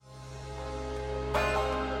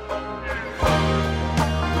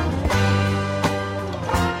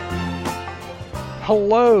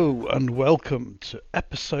Hello and welcome to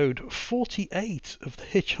episode 48 of the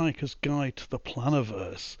Hitchhiker's Guide to the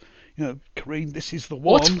Plannerverse. You know, Kareen, this is the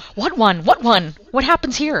one. What one? What one? What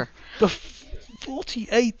happens here? The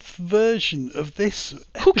 48th version of this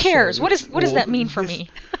episode. Who cares? What does that mean for me?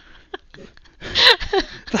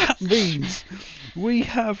 That means we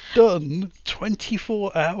have done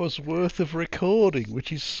 24 hours worth of recording,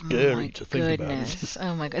 which is scary to think about.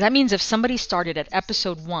 Oh my god. That means if somebody started at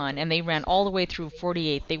episode 1 and they ran all the way through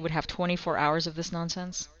 48, they would have 24 hours of this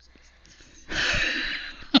nonsense.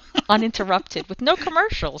 Uninterrupted, with no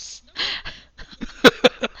commercials.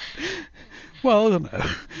 Well, I don't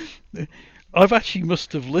know. I've actually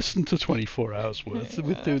must have listened to 24 hours worth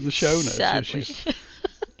with doing the show notes. Sadly.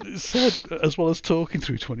 Said, as well as talking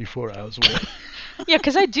through 24 hours worth. Yeah,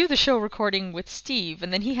 because I do the show recording with Steve,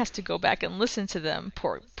 and then he has to go back and listen to them.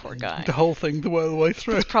 Poor guy. The whole thing the way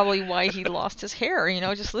through. That's probably why he lost his hair. You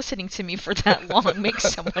know, just listening to me for that long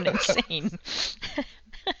makes someone insane.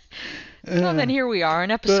 Well, then here we are in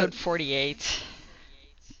episode 48.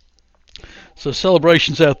 So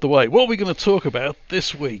celebrations out the way. What are we going to talk about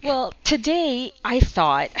this week? Well, today I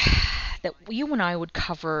thought that you and I would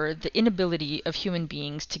cover the inability of human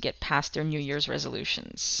beings to get past their New Year's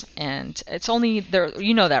resolutions. And it's only there,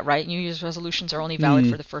 you know that, right? New Year's resolutions are only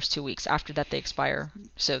valid for the first 2 weeks. After that, they expire.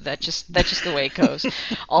 So that's just the way it goes.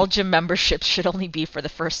 All gym memberships should only be for the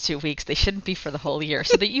first 2 weeks. They shouldn't be for the whole year,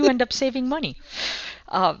 so that you end up saving money.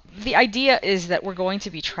 The idea is that we're going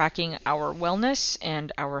to be tracking our wellness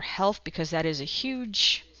and our health, because that is a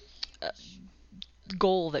huge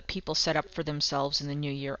goal that people set up for themselves in the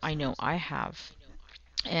new year. I know I have.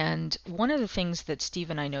 And one of the things that Steve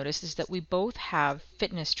and I noticed is that we both have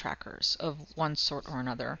fitness trackers of one sort or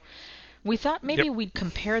another. We thought maybe we'd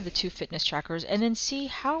compare the two fitness trackers and then see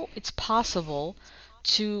how it's possible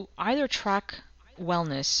to either track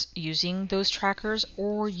wellness using those trackers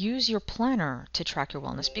or use your planner to track your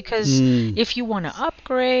wellness, because if you want to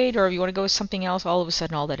upgrade or if you want to go with something else, all of a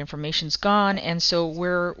sudden all that information's gone. And so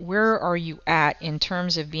where are you at in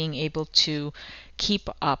terms of being able to keep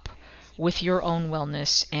up with your own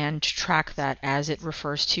wellness and track that as it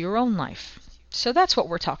refers to your own life? So that's what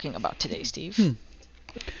we're talking about today, Steve.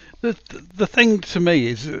 The thing to me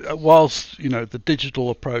is, whilst the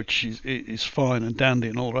digital approach is fine and dandy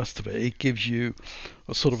and all the rest of it, it gives you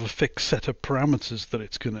a sort of a fixed set of parameters that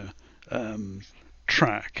it's going to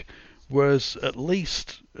track. Whereas at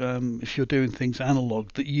least if you're doing things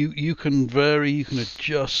analog, that you can vary, you can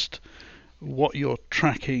adjust what you're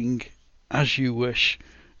tracking as you wish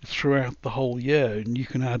throughout the whole year, and you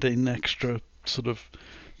can add in extra sort of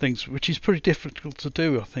things, which is pretty difficult to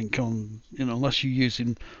do, I think, on unless you're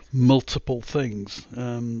using multiple things,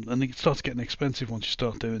 and it starts getting expensive once you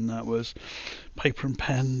start doing that. Whereas paper and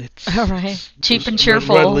pen, it's cheap and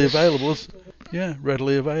cheerful, readily available.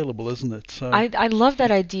 Readily available, isn't it? So I love that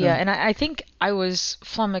idea, and I think I was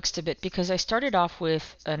flummoxed a bit because I started off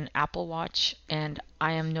with an Apple Watch and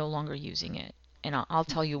I am no longer using it, and I'll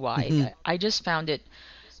tell you why. I just found it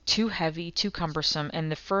too heavy, too cumbersome,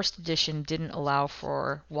 and the first edition didn't allow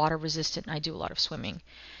for water resistant. I do a lot of swimming,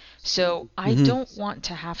 so I don't want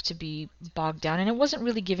to have to be bogged down, and it wasn't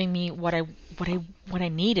really giving me what I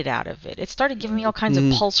needed out of it. It started giving me all kinds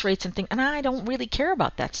of pulse rates and things, and I don't really care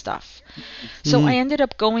about that stuff. So I ended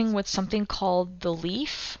up going with something called the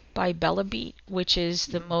Leaf by Bellabeat, which is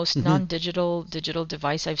the most non-digital digital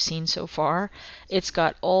device I've seen so far. It's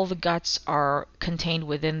got all the guts are contained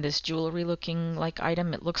within this jewelry looking like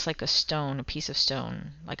item. It looks like a stone, a piece of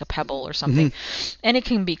stone, like a pebble or something. And it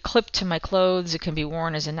can be clipped to my clothes, it can be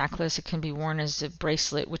worn as a necklace, it can be worn as a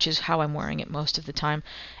bracelet, which is how I'm wearing it most of the time.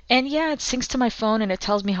 And yeah, it syncs to my phone, and it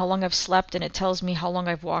tells me how long I've slept, and it tells me how long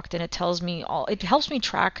I've walked, and it tells me it helps me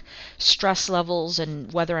track stress levels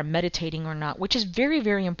and whether I'm meditating or not, which is very,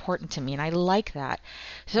 very important to me, and I like that.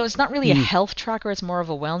 So it's not really a health tracker, it's more of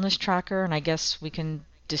a wellness tracker, and I guess we can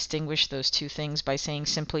distinguish those two things by saying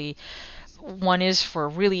simply one is for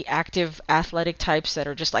really active athletic types that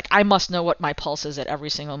are just like, I must know what my pulse is at every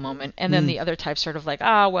single moment. And then the other type sort of like,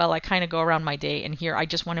 I kind of go around my day, and here I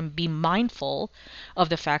just want to be mindful of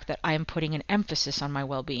the fact that I am putting an emphasis on my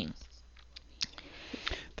well-being.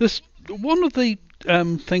 This one of the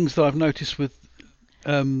things that I've noticed with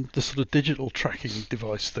the sort of digital tracking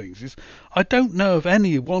device things is I don't know of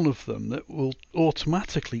any one of them that will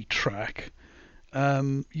automatically track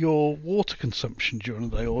your water consumption during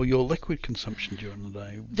the day or your liquid consumption during the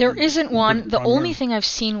day. There isn't one. The only thing I've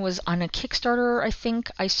seen was on a Kickstarter, I think.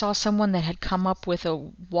 I saw someone that had come up with a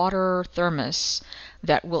water thermos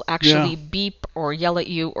that will actually beep or yell at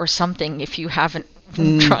you or something if you haven't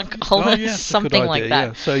drunk all something like that.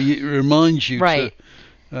 Yeah. So it reminds you right.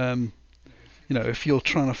 to if you're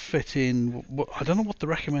trying to fit in, I don't know what the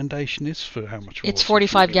recommendation is for how much water. It's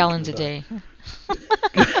 45 gallons a day.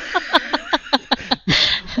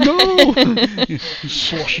 No,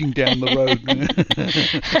 sloshing down the road.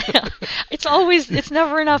 It's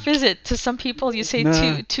never enough, is it? To some people, you say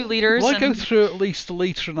No. 2 liters. Well, I go through at least 1.5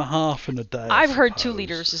 litres in a day. I've heard 2 suppose.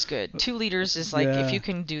 liters is good. 2 liters is like, if you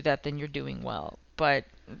can do that, then you're doing well. But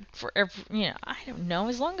for I don't know.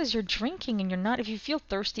 As long as you're drinking and you're not, if you feel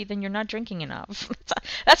thirsty, then you're not drinking enough.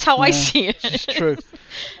 That's how I see it. It's true.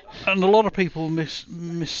 And a lot of people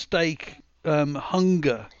mistake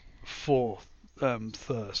hunger for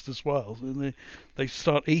thirst as well, and they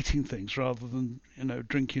start eating things rather than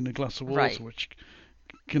drinking a glass of water, Right. which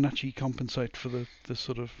can actually compensate for the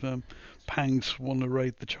sort of pangs want to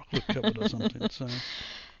raid the chocolate cupboard or something.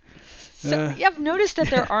 So yeah, I've noticed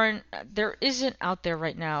that there isn't out there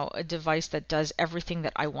right now a device that does everything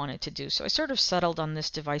that I want it to do. So I sort of settled on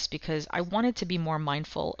this device because I wanted to be more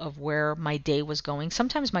mindful of where my day was going.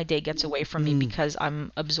 Sometimes my day gets away from me because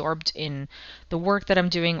I'm absorbed in the work that I'm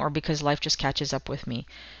doing or because life just catches up with me.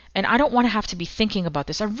 And I don't want to have to be thinking about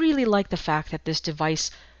this. I really like the fact that this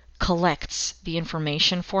device collects the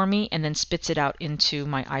information for me and then spits it out into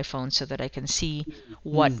my iPhone so that I can see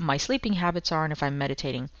what my sleeping habits are and if I'm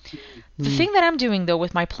meditating. The thing that I'm doing though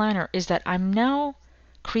with my planner is that I'm now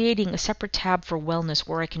creating a separate tab for wellness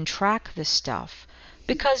where I can track this stuff.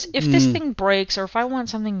 Because if this thing breaks, or if I want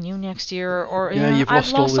something new next year, or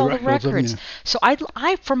I've lost all the records. So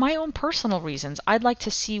I, for my own personal reasons, I'd like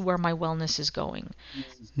to see where my wellness is going.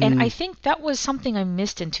 And I think that was something I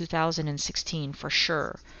missed in 2016 for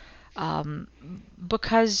sure.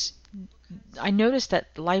 Because I noticed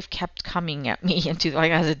that life kept coming at me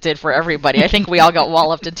as it did for everybody. I think we all got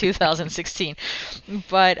walloped in 2016.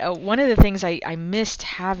 But one of the things I missed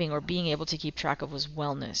having or being able to keep track of was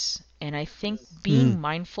wellness. And I think being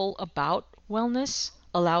mindful about wellness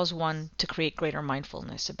allows one to create greater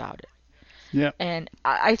mindfulness about it. Yeah. And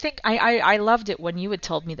I think I loved it when you had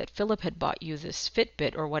told me that Philip had bought you this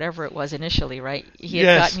Fitbit or whatever it was initially, right? He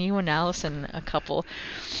had gotten you and Alison a couple.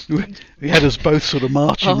 We had us both sort of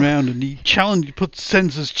marching around, and he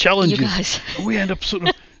sends us challenges. You guys. And we end up sort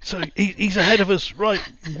of, so he's ahead of us, right,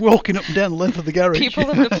 walking up and down the length of the garage. People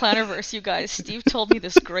of the Plannerverse, you guys, Steve told me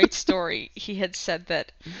this great story. He had said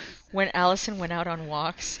that when Allison went out on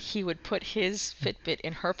walks, he would put his Fitbit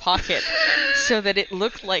in her pocket so that it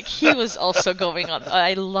looked like he was also going on.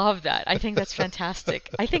 I love that. I think that's fantastic.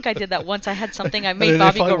 I think I did that once. I had something. I made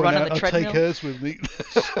Bobby go run on the treadmill. I'll take hers with me.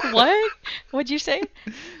 What? What'd you say?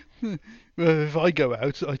 If I go out, I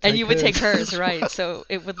take hers. And you would take hers, right. So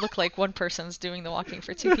it would look like one person's doing the walking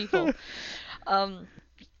for 2 people.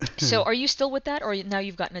 So are you still with that, or now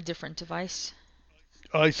you've gotten a different device?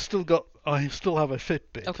 I still have a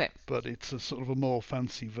Fitbit, okay, but it's a sort of a more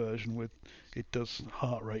fancy version with it does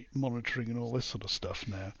heart rate monitoring and all this sort of stuff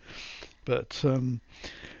now. But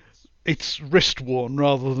it's wrist worn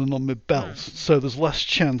rather than on my belt, so there's less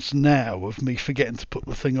chance now of me forgetting to put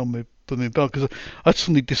the thing on my belt, because I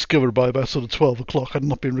suddenly discovered by about sort of 12 o'clock I'd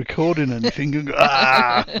not been recording anything.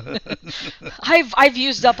 And I've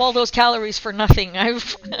used up all those calories for nothing.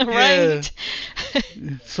 Right.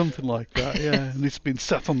 Something like that, yeah. And it's been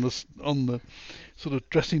sat on the sort of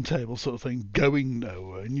dressing table sort of thing, going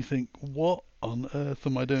nowhere, and you think, what on earth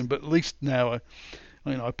am I doing? But at least now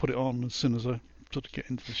I put it on as soon as I sort of get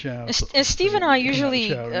into the shower. Steve and I usually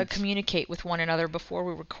communicate with one another before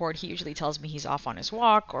we record. He usually tells me he's off on his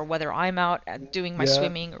walk, or whether I'm out doing my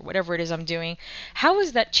swimming or whatever it is I'm doing. How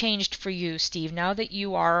has that changed for you, Steve, now that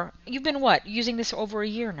you've been using this over a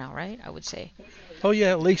year now, right? I would say. Oh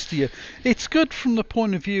yeah, at least a year. It's good from the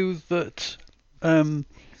point of view that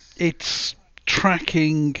it's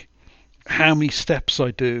tracking how many steps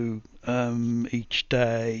I do each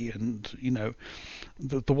day, and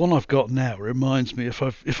the one I've got now reminds me if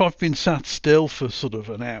I've been sat still for sort of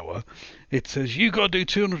an hour, it says you got to do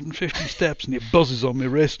 250 steps, and it buzzes on my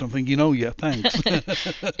wrist. I'm thinking, oh yeah, thanks.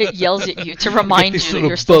 It yells at you to remind you that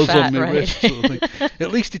you're still fat, right? Wrist, sort of thing.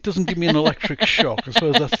 At least it doesn't give me an electric shock. I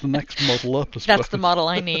suppose that's the next model up. That's the model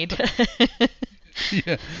I need.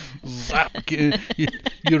 Yeah, zap!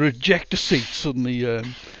 Your ejector seat suddenly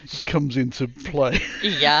comes into play.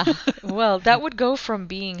 Yeah, well, that would go from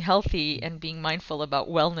being healthy and being mindful about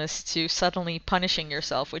wellness to suddenly punishing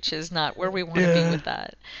yourself, which is not where we want to be with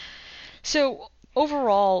that. So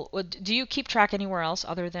overall, do you keep track anywhere else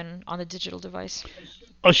other than on a digital device?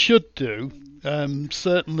 I should do,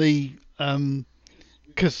 certainly,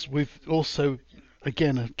 because we've also,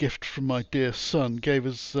 again, a gift from my dear son, gave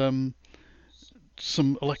us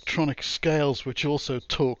some electronic scales which also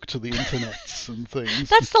talk to the internets and things.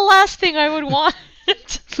 That's the last thing I would want.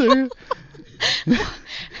 So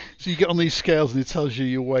So you get on these scales and it tells you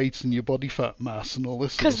your weight and your body fat mass and all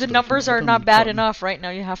this sort Because of the stuff. numbers I are don't not bad quite. enough right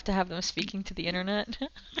now. You have to have them speaking to the internet.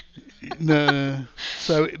 No.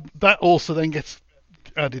 So that also then gets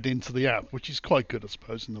added into the app, which is quite good, I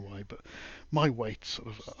suppose, in a way. But my weight,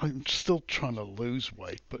 I'm still trying to lose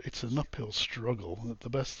weight, but it's an uphill struggle at the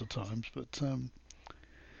best of times. But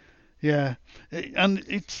yeah, and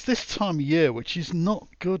it's this time of year, which is not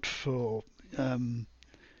good for.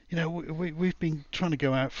 We've been trying to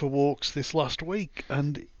go out for walks this last week,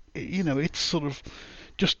 and it's sort of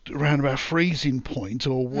just around about freezing point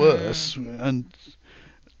or worse, and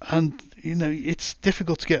it's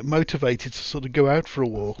difficult to get motivated to sort of go out for a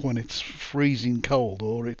walk when it's freezing cold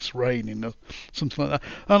or it's raining or something like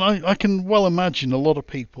that. And I can well imagine a lot of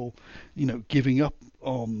people, giving up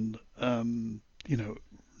on,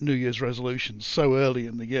 New Year's resolutions so early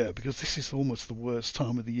in the year, because this is almost the worst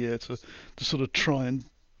time of the year to sort of try and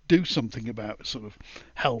do something about sort of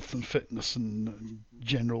health and fitness and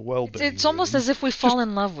general well-being. It's almost really. as if we fall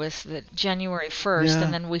in love with the January 1st, and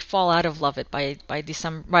Yeah. then we fall out of love it by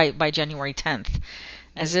December, right, by January 10th.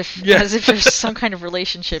 As if Yeah. there's some kind of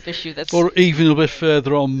relationship issue that's Or even a bit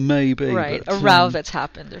further on, maybe. right, But, a row that's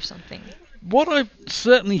happened or something. what I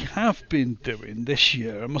certainly have been doing this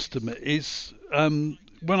year, I must admit, is when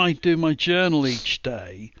I do my journal each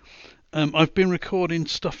day, I've been recording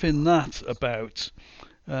stuff in that about,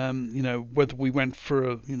 whether we went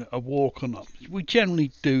for a walk or not. We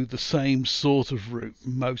generally do the same sort of route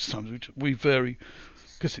most times. We vary,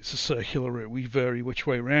 because it's a circular route. We vary which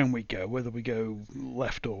way round we go, whether we go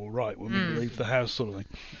left or right when we leave the house, sort of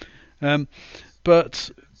thing. But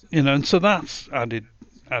and so that's added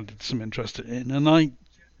some interest in, and I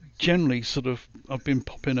generally I've been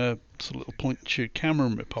popping a sort of little point and shoot camera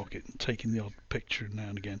in my pocket and taking the odd picture now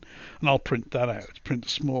and again, and I'll print that out, print a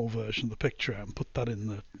small version of the picture out and put that in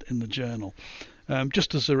the journal,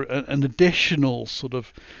 just as an additional sort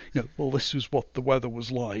of, well, this was what the weather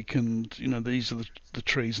was like, and these are the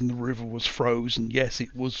trees, and the river was frozen. Yes,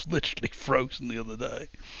 it was literally frozen the other day.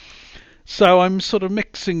 So I'm sort of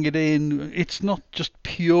mixing it in. It's not just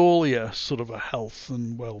purely a sort of a health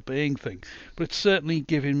and well-being thing, but it's certainly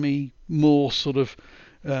giving me more sort of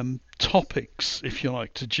topics, if you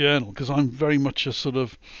like, to journal, because I'm very much a sort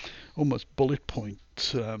of almost bullet point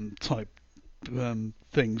type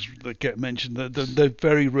things that get mentioned. They're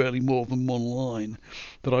very rarely more than one line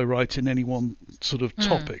that I write in any one sort of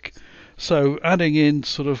topic. So adding in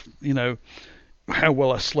sort of, how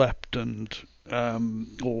well I slept, and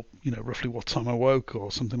or roughly what time I woke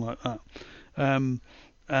or something like that, and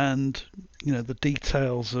the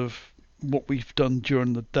details of what we've done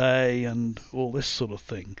during the day and all this sort of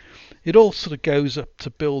thing. It all sort of goes up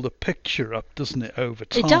to build a picture up, doesn't it, over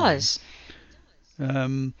time? It does.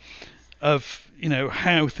 Of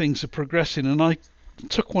how things are progressing, and I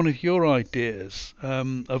took one of your ideas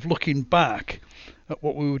of looking back at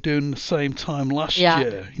what we were doing the same time last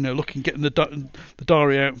year. Getting the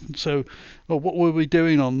diary out. So, what were we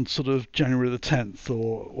doing on sort of January the 10th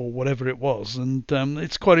or whatever it was? And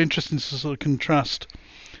it's quite interesting to sort of contrast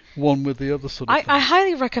one with the other sort of thing. I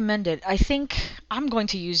highly recommend it. I think I'm going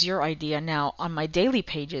to use your idea now on my daily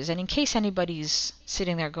pages. And in case anybody's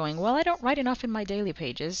sitting there going, well, I don't write enough in my daily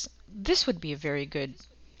pages, this would be a very good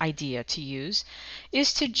idea to use,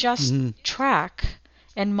 is to just track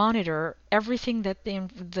and monitor everything that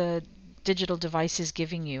the digital device is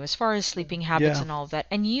giving you as far as sleeping habits and all of that,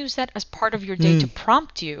 and use that as part of your day to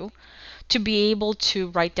prompt you to be able to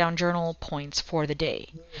write down journal points for the day.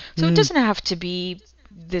 So it doesn't have to be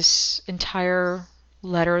this entire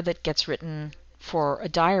letter that gets written for a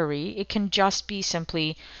diary. It can just be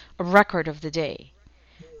simply a record of the day.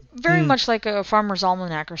 Very much like a farmer's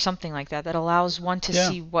almanac or something like that allows one to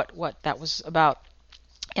see what that was about.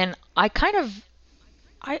 And I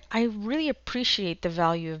really appreciate the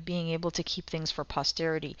value of being able to keep things for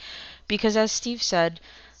posterity, because as Steve said,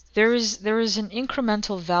 there is an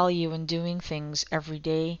incremental value in doing things every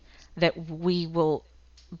day that we will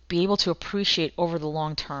be able to appreciate over the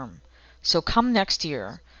long term. So come next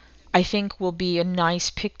year, I think will be a nice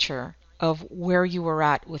picture of where you were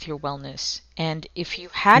at with your wellness, and if you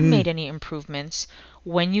had made any improvements,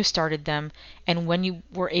 when you started them, and when you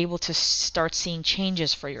were able to start seeing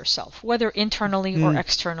changes for yourself, whether internally or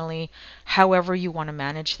externally, however you want to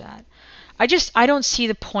manage that. I don't see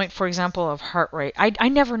the point, for example, of heart rate. I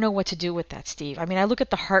never know what to do with that, Steve. I mean, I look at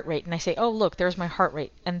the heart rate and I say, oh, look, there's my heart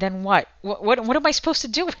rate. And then what? What am I supposed to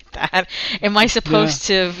do with that? Am I supposed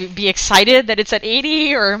to be excited that it's at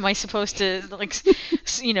 80, or am I supposed to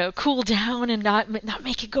cool down and not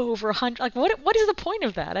make it go over 100? Like, what is the point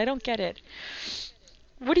of that? I don't get it.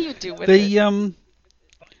 What do you do with it?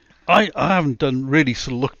 I haven't done really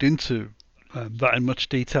sort of looked into that in much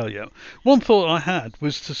detail yet. One thought I had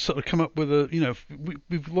was to sort of come up with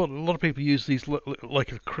we've a lot of people use these like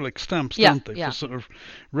acrylic stamps, Yeah, don't they, for yeah. sort of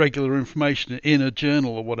regular information in a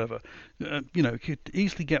journal or whatever. You could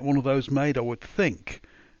easily get one of those made, I would think,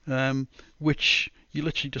 which you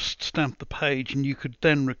literally just stamp the page and you could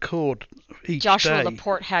then record each Joshua day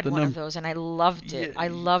Laporte had the one of number. those, and I loved it. Yeah, I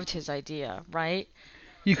loved his idea, right?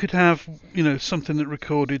 you could have something that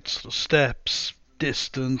recorded sort of steps,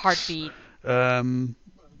 distance. Heartbeat. Um,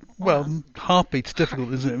 Wow. well, heartbeat's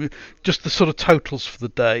difficult, isn't it? I mean, just the sort of totals for the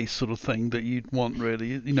day, sort of thing that you'd want,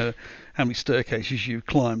 really. How many staircases you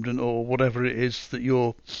climbed, or whatever it is that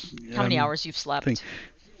you're How many um, hours you've thing. slept?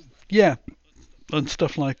 Yeah, and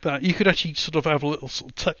stuff like that. You could actually sort of have a little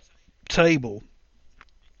sort of table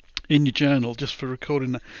in your journal just for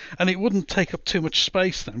recording that, and it wouldn't take up too much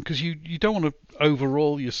space then, because you don't want to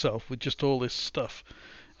overall yourself with just all this stuff.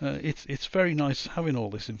 It's very nice having all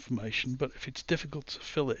this information, but if it's difficult to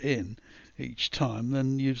fill it in each time,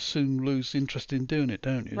 then you soon lose interest in doing it,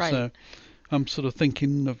 don't you? Right. So I'm sort of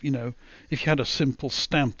thinking of, if you had a simple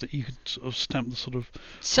stamp that you could sort of stamp the sort of bottom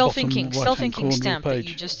Self-inking, right-hand self-inking corner of the stamp that you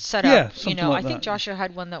page. just set up. Yeah, something I like think that. Joshua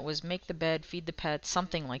had one that was make the bed, feed the pets,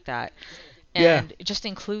 something like that, Yeah. and just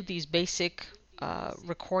include these basic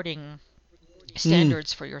recording Mm.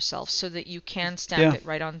 standards for yourself so that you can stamp Yeah. it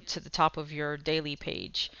right onto the top of your daily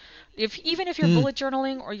page. Even if you're Mm. bullet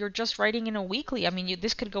journaling or you're just writing in a weekly, I mean,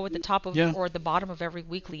 this could go at the top of Yeah. or the bottom of every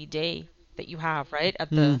weekly day that you have, right?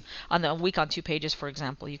 At the Mm. on the week on 2 pages, for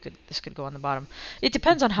example, this could go on the bottom. It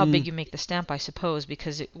depends on how big Mm. you make the stamp, I suppose,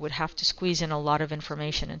 because it would have to squeeze in a lot of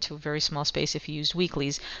information into a very small space if you used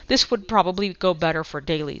weeklies. This would probably go better for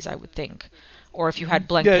dailies, I would think. Or if you had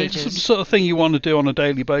blank Yeah, it's the pages. sort of thing you want to do on a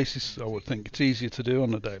daily basis. I would think it's easier to do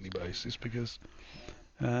on a daily basis because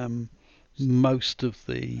um, most of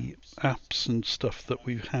the apps and stuff that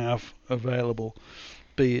we have available,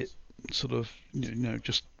 be it sort of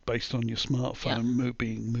just based on your Yeah. smartphone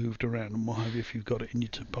being moved around and what have you, if you've got it in your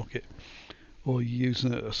pocket, or you're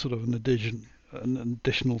using a sort of an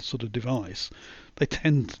additional sort of device, they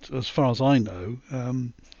tend, as far as I know,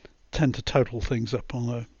 tend to total things up on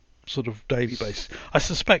a sort of daily basis. I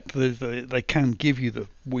suspect that they can give you the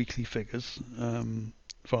weekly figures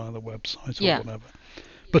via the website or Yeah. whatever.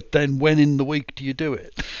 But then when in the week do you do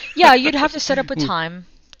it? Yeah, you'd have to set up a time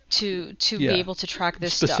to be Yeah, able to track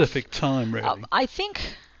this stuff. specific time really. I think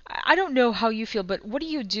I don't know how you feel, but what do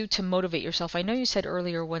you do to motivate yourself? I know you said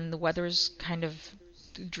earlier when the weather's kind of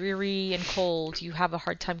dreary and cold, you have a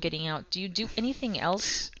hard time getting out. Do you do anything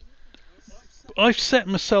else? I've set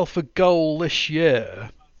myself a goal this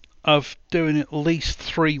year of doing at least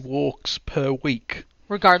 3 walks per week.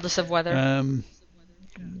 Regardless of weather.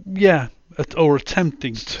 Yeah, or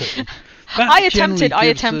attempting to. I That generally attempted. I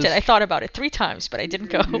gives attempted. us. I thought about it 3 times, but I didn't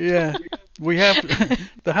go. Yeah, we have.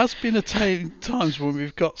 There has been times when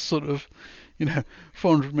we've got sort of,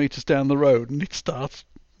 400 meters down the road, and it starts.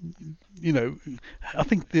 You know, I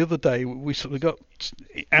think the other day we sort of got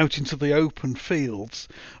out into the open fields,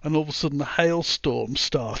 and all of a sudden a hailstorm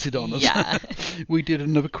started on us. Yeah. We did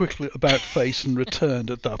another quick about face and returned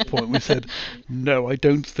at that point. We said, "No, I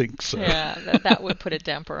don't think so." Yeah, that would put a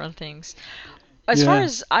damper on things. As far Yeah.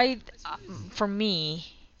 as for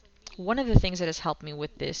me, one of the things that has helped me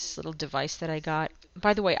with this little device that I got,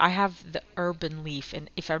 by the way, I have the Urban Leaf, and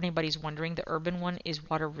if anybody's wondering, the Urban one is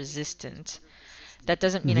water resistant. That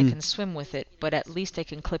doesn't mean I Mhm. can swim with it, but at least I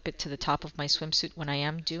can clip it to the top of my swimsuit when I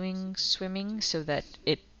am doing swimming so that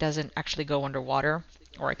it doesn't actually go underwater.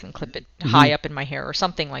 Or I can clip it high Mhm. up in my hair or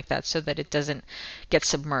something like that so that it doesn't get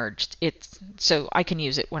submerged. So I can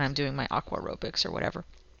use it when I'm doing my aqua aerobics or whatever.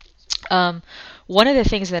 Um, One of the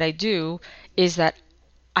things that I do is that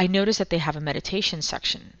I notice that they have a meditation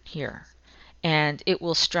section here, and it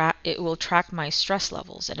will track my stress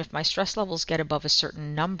levels. And if my stress levels get above a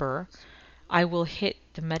certain number, I will hit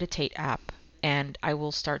the meditate app and I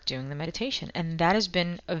will start doing the meditation. And that has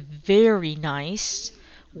been a very nice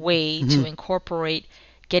way to Mhm. incorporate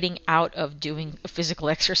getting out of doing a physical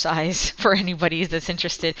exercise for anybody that's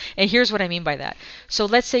interested. And here's what I mean by that. So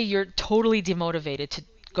let's say you're totally demotivated to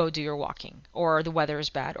go do your walking, or the weather is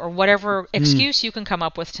bad, or whatever Mm. excuse you can come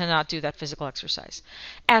up with to not do that physical exercise.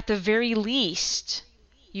 At the very least,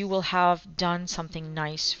 you will have done something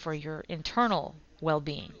nice for your internal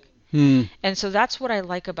well-being. Mm. And so that's what I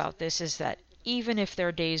like about this is that even if there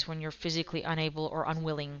are days when you're physically unable or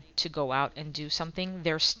unwilling to go out and do something,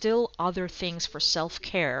 there's still other things for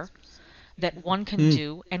self-care that one can Mm.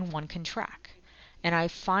 do and one can track. And I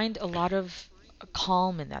find a lot of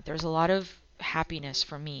calm in that. There's a lot of happiness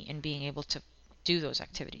for me in being able to do those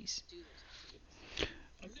activities.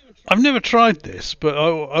 I've never tried this, but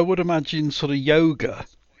I would imagine sort of yoga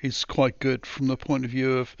is quite good from the point of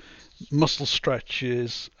view of muscle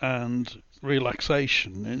stretches and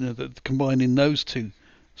relaxation. Combining those two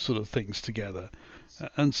sort of things together,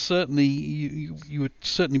 and certainly you would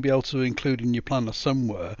certainly be able to include in your planner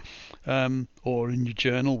somewhere, or in your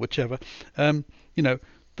journal, whichever. You know,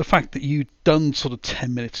 the fact that you've done sort of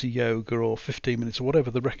 10 minutes of yoga or 15 minutes or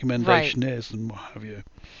whatever the Right. recommendation is, and what have you.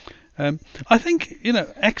 I think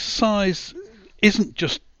exercise isn't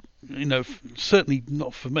just certainly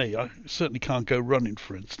not for me. I certainly can't go running,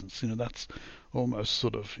 for instance. That's almost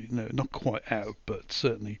sort of not quite out, but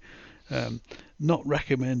certainly not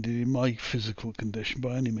recommended in my physical condition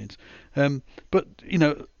by any means. But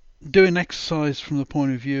doing exercise from the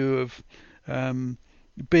point of view of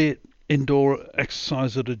be it indoor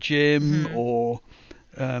exercise at a gym Hmm. or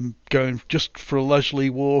going just for a leisurely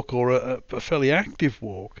walk or a fairly active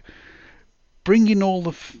walk, bringing all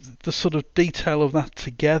the sort of detail of that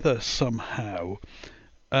together somehow,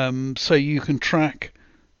 so you can track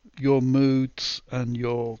your moods and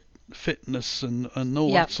your fitness and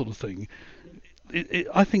all Yeah. that sort of thing.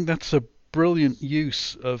 I think that's a brilliant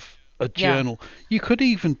use of a Yeah. journal. You could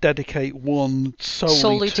even dedicate one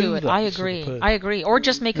solely Solely to to it. I that sort of agree. person. I agree. Or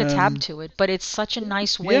just make a tab Um, to it. But it's such a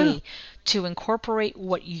nice yeah, way to incorporate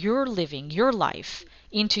what you're living, your life,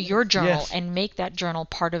 into your journal yes, and make that journal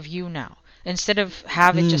part of you now. Instead of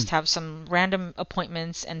have it mm, just have some random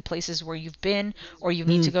appointments and places where you've been or you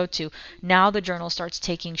need to mm, go to, now the journal starts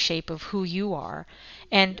taking shape of who you are.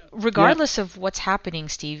 And yeah, regardless of what's happening,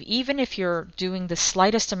 Steve, even if you're doing the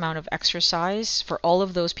slightest amount of exercise, for all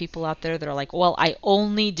of those people out there that are like, well, I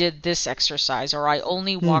only did this exercise or I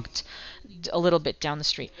only mm, walked a little bit down the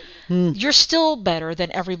street, mm, you're still better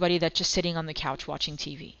than everybody that's just sitting on the couch watching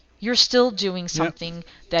TV. You're still doing yeah, something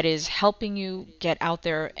that is helping you get out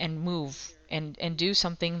there and move and do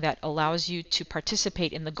something that allows you to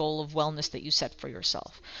participate in the goal of wellness that you set for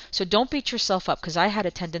yourself. So don't beat yourself up, because I had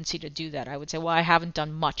a tendency to do that. I would say, well, I haven't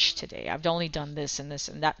done much today. I've only done this and this,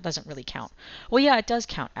 and that doesn't really count. Well, yeah, it does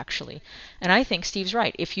count, actually. And I think Steve's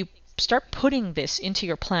right. If you start putting this into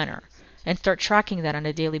your planner and start tracking that on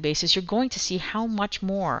a daily basis, you're going to see how much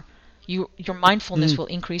more your mindfulness mm. will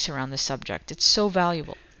increase around this subject. It's so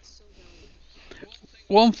valuable.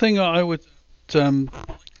 One thing I would um,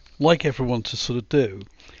 like everyone to sort of do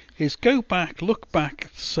is go back, look back,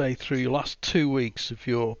 say through your last 2 weeks of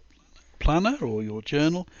your planner or your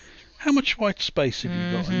journal. How much white space have you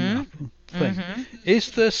got in Mm-hmm. that thing? Mm-hmm.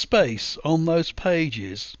 Is there space on those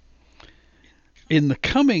pages in the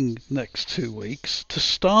coming next 2 weeks to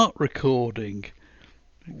start recording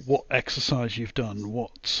what exercise you've done,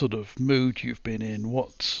 what sort of mood you've been in,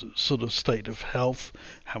 what sort of state of health,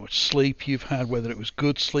 how much sleep you've had, whether it was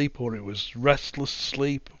good sleep or it was restless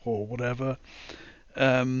sleep or whatever.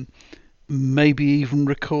 Um, Maybe even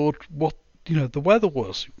record what the weather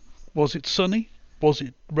was. Was it sunny? Was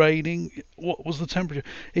it raining? What was the temperature?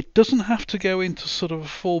 It doesn't have to go into sort of a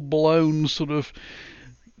full blown sort of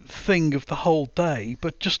thing of the whole day,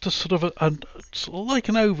 but just a sort of sort of like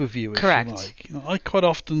an overview, if you Correct. like. I quite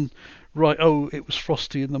often write, oh, it was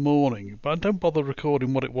frosty in the morning, but I don't bother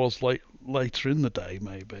recording what it was later in the day,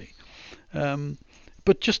 maybe. Um,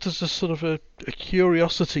 but just as a sort of a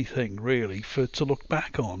curiosity thing, really, for to look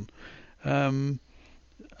back on. Um,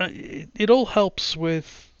 it all helps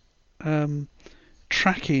with um,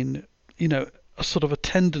 tracking, a sort of a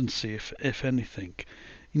tendency, if anything.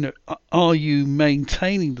 Are you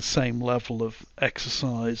maintaining the same level of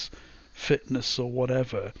exercise, fitness, or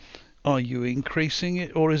whatever? Are you increasing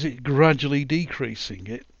it, or is it gradually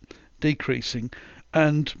decreasing,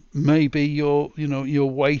 and maybe your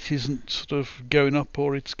weight isn't sort of going up,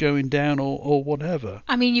 or it's going down, or whatever.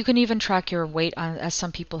 I mean, you can even track your weight on, as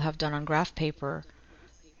some people have done on graph paper,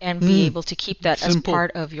 and be Mm, able to keep that as simple.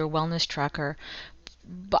 part of your wellness tracker.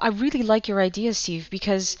 But I really like your idea, Steve,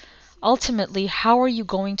 because ultimately, how are you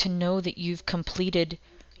going to know that you've completed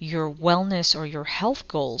your wellness or your health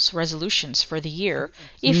goals, resolutions for the year,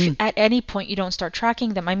 if Mm, at any point you don't start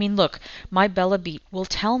tracking them? I mean, look, my Bella Beat will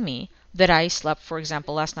tell me that I slept, for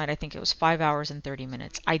example, last night, I think it was 5 hours and 30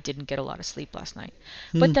 minutes. I didn't get a lot of sleep last night.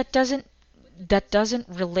 But mm, that doesn't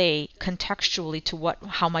relay contextually to what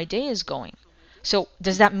how my day is going. So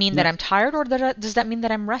does that mean that no. I'm tired, or does that mean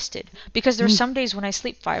that I'm rested? Because there's Mm, some days when I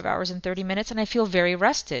sleep 5 hours and 30 minutes and I feel very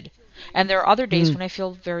rested. And there are other days mm, when I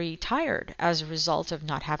feel very tired as a result of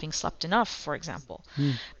not having slept enough, for example.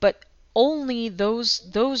 mm, But only those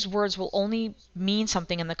words will only mean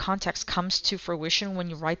something, and the context comes to fruition when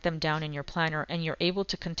you write them down in your planner and you're able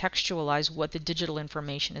to contextualize what the digital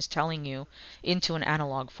information is telling you into an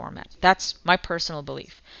analog format. That's my personal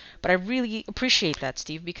belief. But I really appreciate that,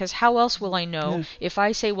 Steve, because how else will I know Yeah. if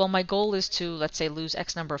I say, well, my goal is to, let's say, lose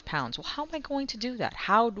X number of pounds? Well, how am I going to do that?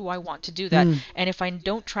 How do I want to do that? Mm. And if I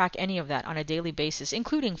don't track any of that on a daily basis,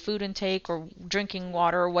 including food intake or drinking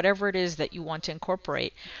water or whatever it is that you want to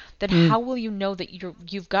incorporate, then Mm. how will you know that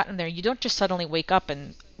you've gotten there? You don't just suddenly wake up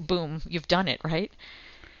and boom, you've done it, right?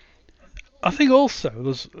 I think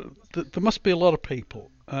also there must be a lot of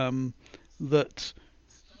people that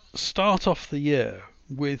start off the year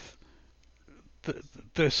with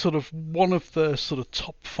their sort of one of their sort of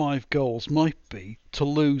top 5 goals might be to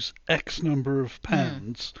lose X number of Mm.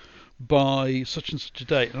 pounds by such and such a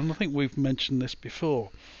date, and I think we've mentioned this before.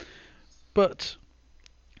 But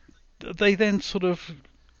they then sort of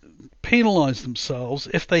penalise themselves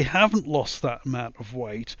if they haven't lost that amount of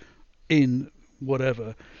weight in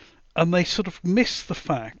whatever, and they sort of miss the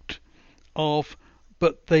fact of,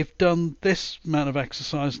 but they've done this amount of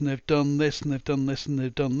exercise and they've done this and they've done this and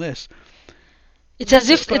they've done this. It's as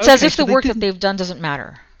if But it's as okay, if so the they work that didn't. they've done doesn't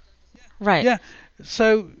matter. Right. Yeah,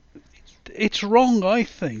 so it's wrong, I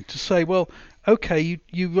think, to say, well, okay,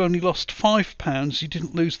 you only lost £5, you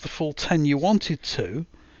didn't lose the full 10 you wanted to,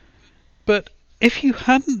 but if you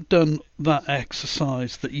hadn't done that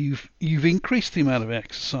exercise, that you've increased the amount of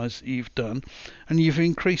exercise that you've done, and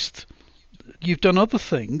you've done other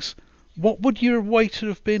things, what would your weight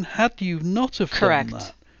have been had you not have done Correct.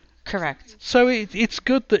 that? Correct. So it's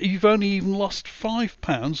good that you've only even lost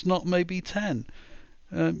 £5, not maybe 10.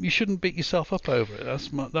 You shouldn't beat yourself up over it.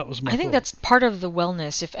 That was my I think thought. that's part of the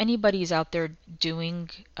wellness. If anybody's out there doing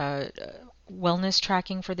wellness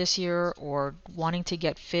tracking for this year or wanting to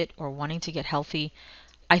get fit or wanting to get healthy,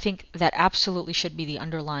 I think that absolutely should be the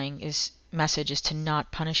underlying message, is to not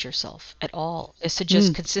punish yourself at all. Is to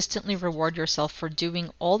just Mm. consistently reward yourself for doing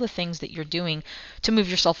all the things that you're doing to move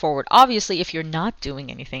yourself forward. Obviously, if you're not doing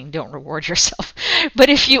anything, don't reward yourself. But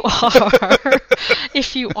if you are,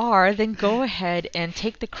 if you are, then go ahead and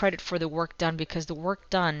take the credit for the work done, because the work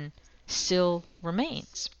done still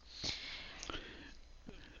remains.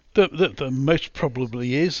 There most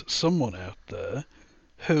probably is someone out there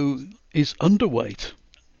who is underweight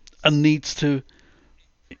and needs to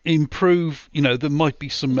improve. There might be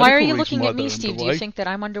some Why are medical you reason looking why at me, they're Steve? Do you underweight. think that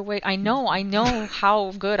I'm underweight? I know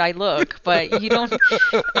how good I look, but you don't.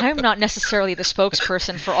 I'm not necessarily the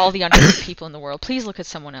spokesperson for all the underweight people in the world. Please look at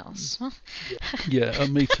someone else. Yeah,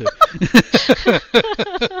 me too.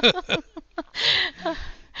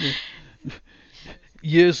 Yeah.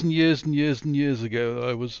 Years and years and years and years ago,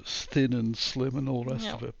 I was thin and slim and all the rest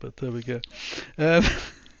Yeah. of it. But there we go. Um,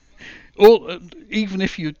 all even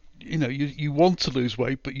if you want to lose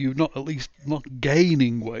weight, but you're not at least not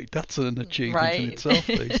gaining weight. That's an achievement in Right. itself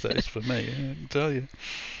these days for me. I can tell you.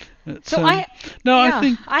 It's, So no, I yeah,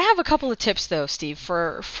 think. I have a couple of tips though, Steve,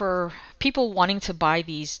 for people wanting to buy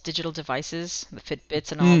these digital devices, the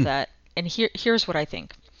Fitbits and all of Mm. that. And here's what I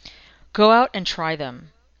think. Go out and try them.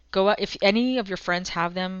 Go out, if any of your friends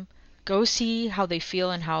have them, go see how they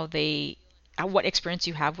feel and what experience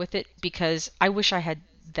you have with it, because I wish I had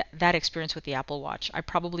that experience with the Apple Watch. I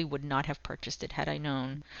probably would not have purchased it had I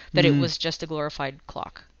known that it Mm. was just a glorified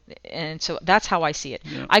clock. And so that's how I see it.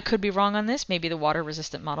 Yeah. I could be wrong on this. Maybe the water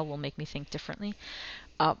resistant model will make me think differently.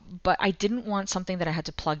 But I didn't want something that I had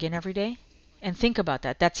to plug in every day. And think about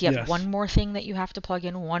that. That's yet Yes. one more thing that you have to plug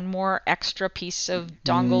in, one more extra piece of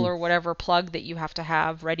dongle Mm. or whatever plug that you have to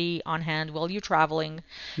have ready on hand while you're traveling.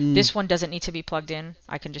 Mm. This one doesn't need to be plugged in.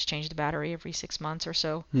 I can just change the battery every 6 months or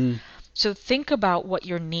so. Mm. So think about what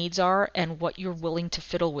your needs are and what you're willing to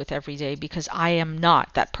fiddle with every day, because I am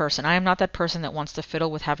not that person. I am not that person that wants to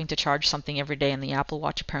fiddle with having to charge something every day, and the Apple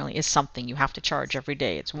Watch apparently is something you have to charge every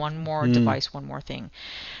day. It's one more device, one more thing.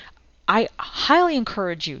 I highly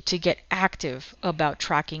encourage you to get active about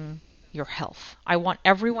tracking your health. I want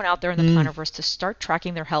everyone out there in the Plannerverse to start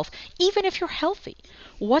tracking their health, even if you're healthy.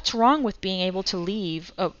 What's wrong with being able to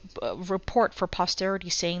leave a report for posterity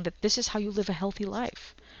saying that this is how you live a healthy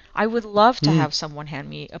life? I would love to have someone hand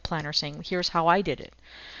me a planner saying, here's how I did it.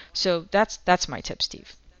 So that's my tip,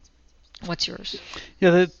 Steve. What's yours?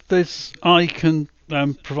 Yeah, I can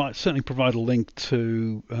certainly provide a link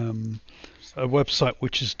to a website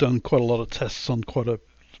which has done quite a lot of tests on quite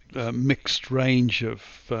a mixed range of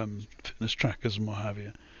fitness trackers and what have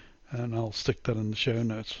you, and I'll stick that in the show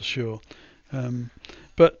notes for sure.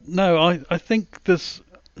 But no, I think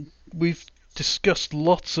we've discussed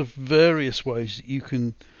lots of various ways that you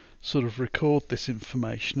can sort of record this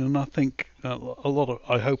information, and I think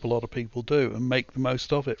I hope a lot of people do and make the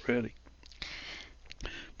most of it, really.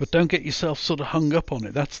 But don't get yourself sort of hung up on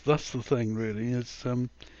it. That's the thing, really. Is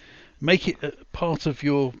make it a part of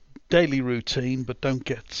your daily routine, but don't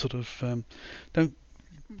get sort of don't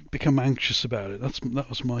become anxious about it. That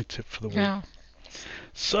was my tip for the week. Yeah.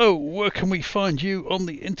 So, where can we find you on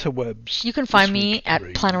the interwebs? You can find me at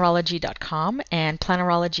plannerology.com and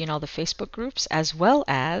Plannerology in all the Facebook groups, as well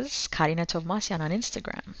as Karina Tovmasyan on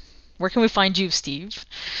Instagram. Where can we find you, Steve?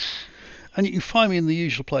 And you can find me in the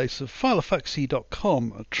usual place of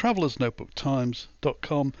fileafaxi.com, at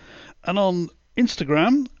travelersnotebooktimes.com, and on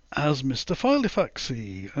Instagram as Mr.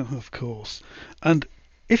 Fileafaxi, of course. And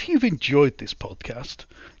if you've enjoyed this podcast,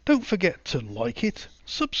 don't forget to like it,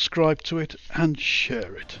 subscribe to it, and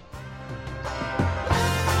share it.